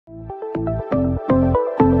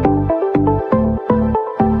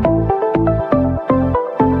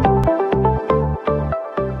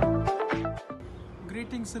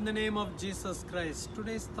name of Jesus Christ.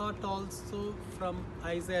 Today's thought also from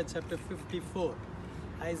Isaiah chapter 54.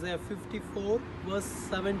 Isaiah 54 verse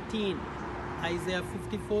 17. Isaiah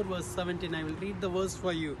 54 verse 17. I will read the verse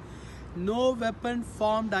for you. No weapon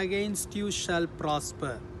formed against you shall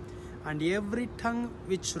prosper, and every tongue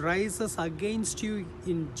which rises against you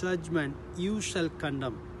in judgment you shall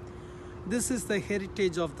condemn. This is the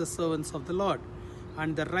heritage of the servants of the Lord,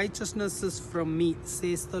 and the righteousness is from me,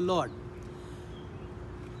 says the Lord.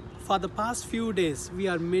 For the past few days, we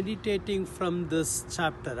are meditating from this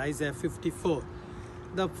chapter, Isaiah 54.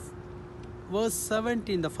 The verse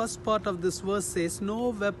 17, the first part of this verse says, no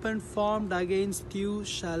weapon formed against you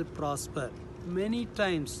shall prosper. Many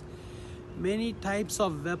times, many types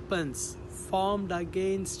of weapons formed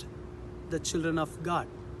against the children of God.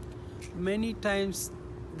 Many times,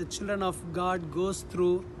 the children of God goes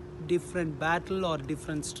through different battle or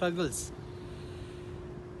different struggles.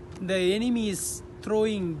 The enemy is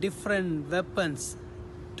throwing different weapons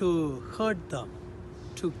to hurt them,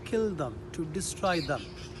 to kill them, to destroy them.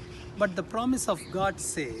 But the promise of God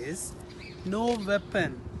says, no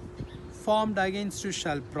weapon formed against you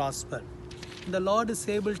shall prosper. The Lord is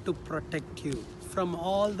able to protect you from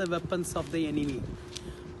all the weapons of the enemy.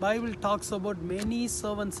 Bible talks about many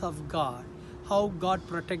servants of God, how God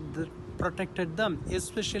protected them,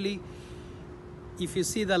 especially if you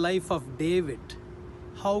see the life of David,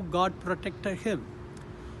 how God protected him.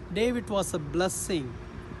 David was a blessing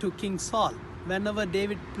to King Saul. Whenever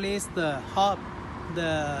David plays the harp,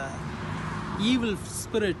 the evil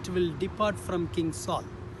spirit will depart from King Saul.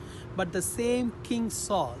 But the same King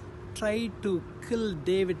Saul tried to kill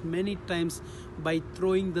David many times by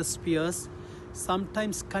throwing the spears.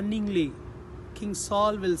 Sometimes cunningly, King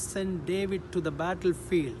Saul will send David to the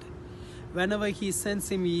battlefield. Whenever he sends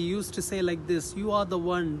him, he used to say like this, you are the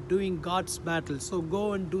one doing God's battle, so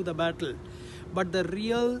go and do the battle. But the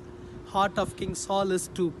real heart of King Saul is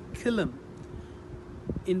to kill him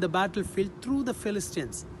in the battlefield through the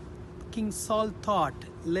Philistines. King Saul thought,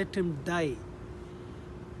 let him die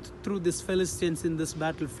through these Philistines in this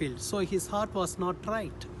battlefield. So his heart was not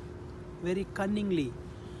right. Very cunningly,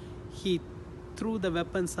 he threw the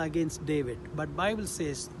weapons against David. But Bible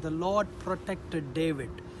says the Lord protected David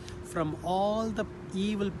from all the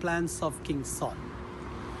evil plans of King Saul.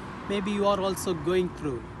 Maybe you are also going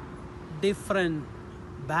through different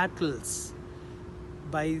battles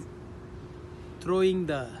by throwing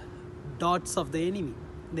the darts of the enemy.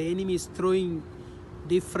 The enemy is throwing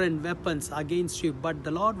different weapons against you, but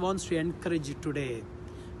the Lord wants to encourage you today.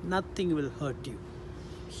 Nothing will hurt you.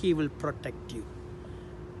 He will protect you.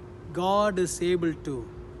 God is able to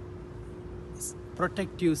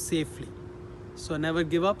protect you safely. So never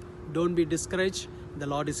give up. Don't be discouraged. The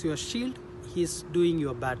Lord is your shield. He is doing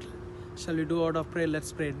your battle. Shall we do out of prayer?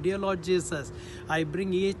 Let's pray. Dear Lord Jesus, I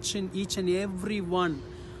bring each and every one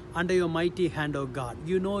under your mighty hand, O God.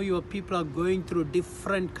 You know your people are going through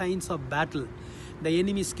different kinds of battle. The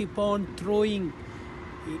enemies keep on throwing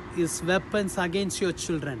his weapons against your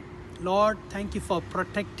children. Lord, thank you for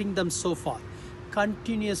protecting them so far.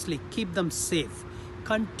 Continuously keep them safe.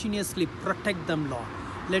 Continuously protect them, Lord.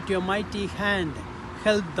 Let your mighty hand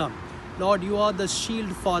help them. Lord, you are the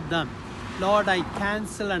shield for them. Lord, I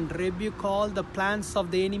cancel and rebuke all the plans of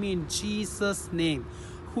the enemy in Jesus' name.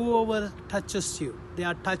 Whoever touches you, they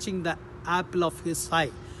are touching the apple of his eye.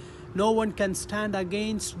 No one can stand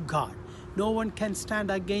against God. No one can stand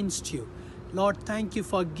against you. Lord, thank you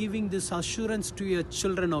for giving this assurance to your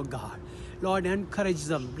children, oh God. Lord, encourage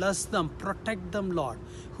them, bless them, protect them, Lord.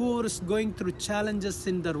 Whoever is going through challenges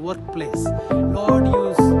in their workplace, Lord,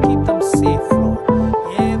 you keep them safe, Lord.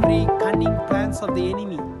 Every cunning plans of the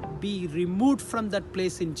enemy be removed from that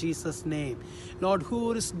place in Jesus' name. Lord,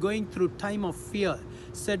 whoever is going through time of fear,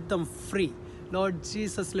 set them free. Lord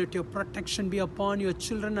Jesus, let your protection be upon your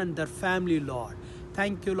children and their family, Lord.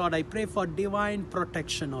 Thank you, Lord. I pray for divine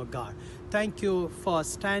protection, oh God. Thank you for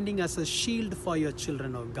standing as a shield for your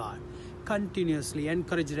children, oh God. Continuously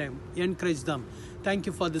encourage them. Thank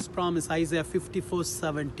you for this promise, Isaiah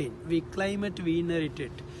 54:17. We claim it, we inherit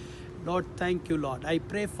it. Lord, thank you, Lord. I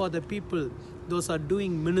pray for the people, those are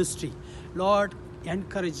doing ministry. Lord,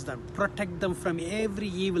 encourage them, protect them from every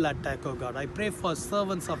evil attack, oh God. I pray for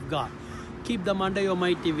servants of God. Keep them under your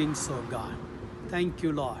mighty wings, oh God. Thank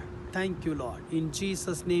you, Lord. Thank you, Lord. In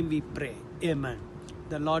Jesus' name we pray. Amen.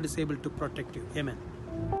 The Lord is able to protect you. Amen.